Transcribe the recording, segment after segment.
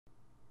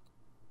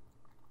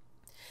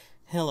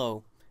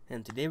Hello,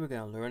 and today we're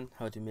gonna learn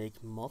how to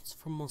make mods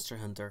for Monster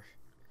Hunter.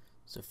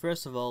 So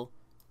first of all,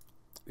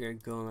 we're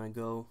gonna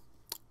go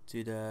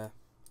to the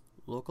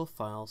local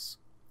files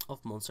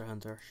of Monster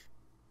Hunter.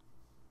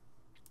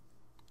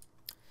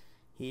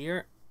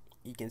 Here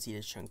you can see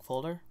the chunk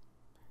folder,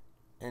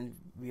 and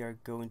we are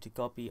going to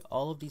copy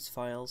all of these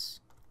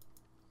files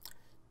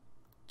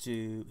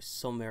to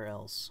somewhere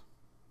else.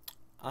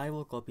 I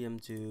will copy them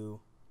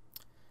to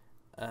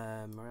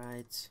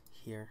right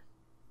here.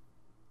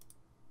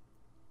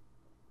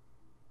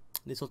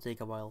 This will take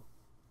a while.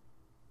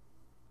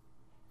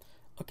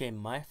 Okay,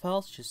 my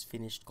files just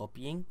finished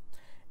copying.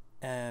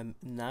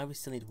 Now we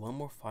still need one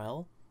more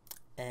file,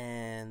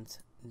 and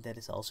that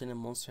is also in the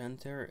Monster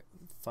Hunter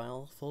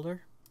file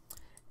folder.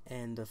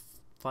 And the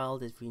file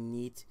that we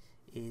need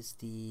is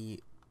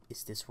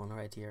this one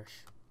right here.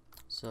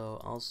 So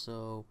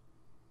also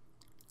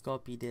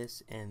copy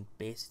this and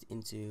paste it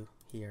into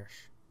here.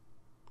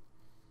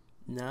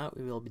 Now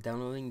we will be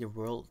downloading the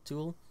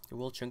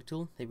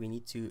WorldChunkTool that we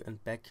need to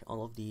unpack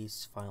all of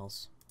these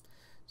files.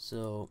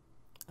 So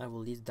I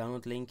will leave the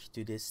download link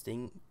to this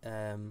to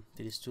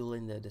this tool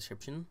in the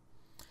description.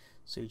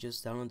 So you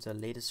just download the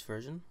latest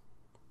version.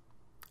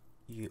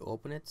 You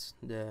open it,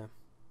 the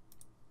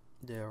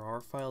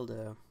RAR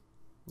file,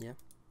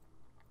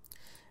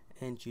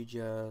 and you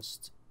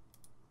just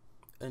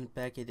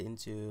unpack it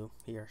into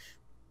here.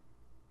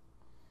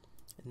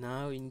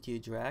 Now you need to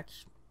drag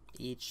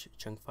each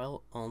chunk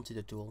file onto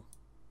the tool,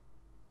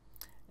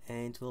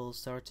 and we'll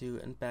start to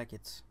unpack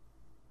it.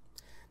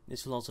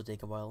 This will also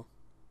take a while.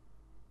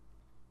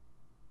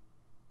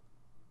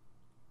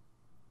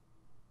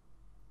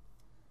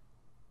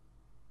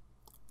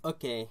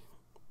 Okay,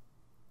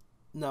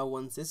 now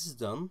once this is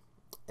done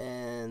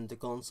and the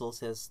console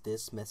says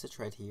this message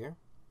right here,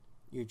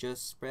 you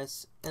just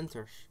press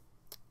enter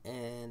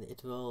and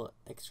it will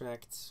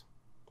extract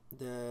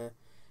the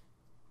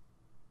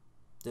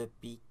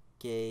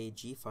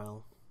PKG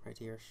file right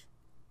here,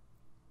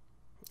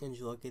 and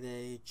you'll get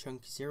a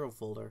chunk 0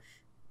 folder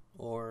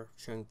or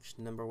chunk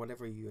number,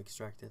 whatever you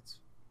extracted.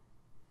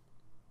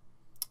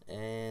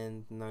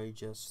 And now you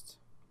just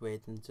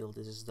wait until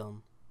this is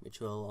done, which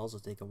will also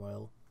take a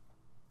while.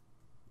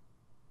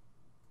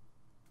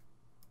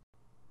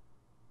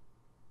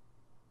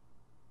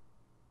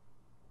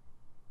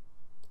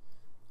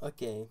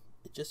 Okay,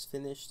 it just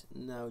finished.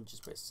 Now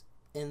just press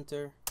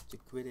enter to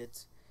quit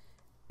it,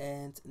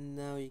 and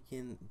now you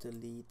can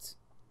delete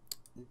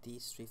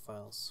these 3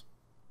 files.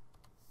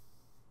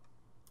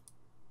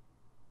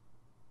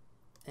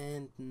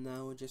 And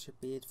now just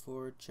repeat it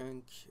for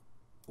chunk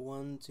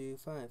 1 to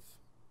 5.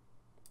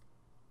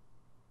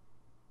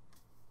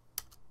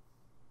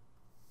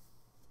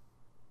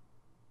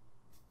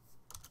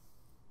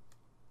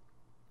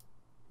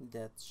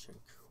 That's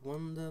chunk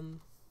 1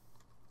 done,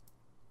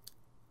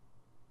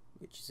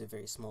 which is a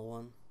very small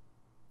one.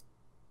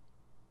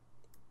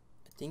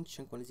 I think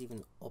chunk 1 is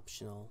even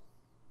optional.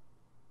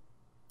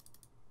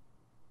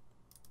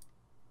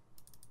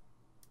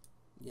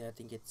 Yeah, I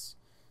think it's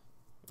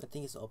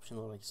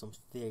optional, like some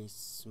very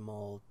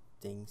small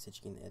things that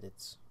you can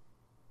edit.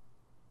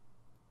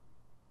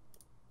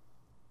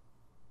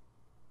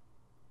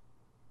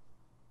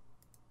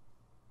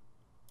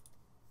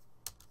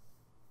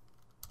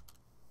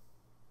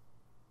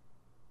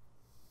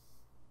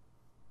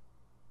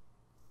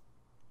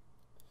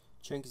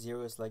 Chunk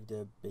 0 is like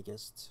the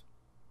biggest.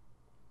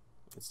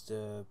 It's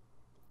the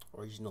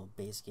original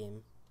base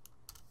game.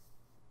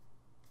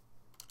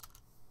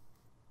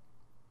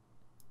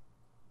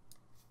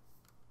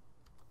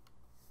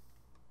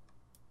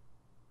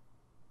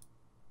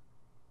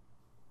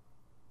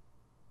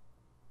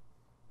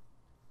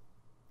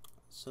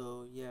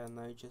 So yeah,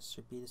 now you just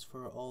repeat this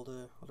for all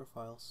the other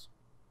files.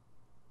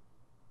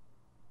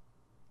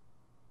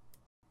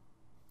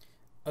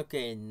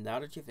 Okay, now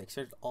that you've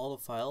extracted all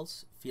the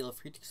files, feel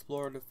free to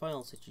explore the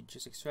files that you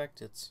just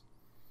extracted.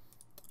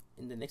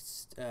 In the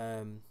next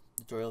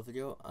tutorial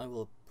video, I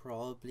will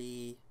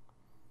probably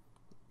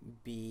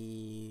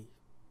be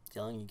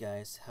telling you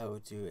guys how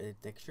to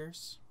edit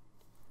textures.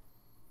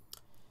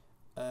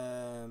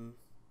 So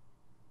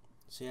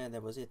yeah,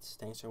 that was it.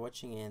 Thanks for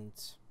watching, and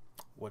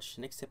watch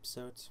the next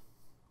episode.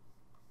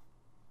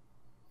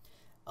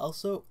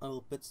 Also, I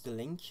will put the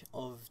link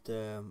of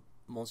the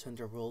Monster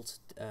Hunter World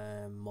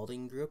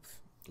modding group,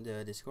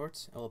 the Discord.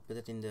 I will put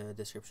it in the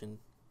description,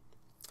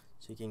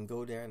 so you can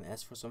go there and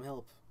ask for some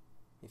help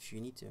if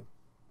you need to.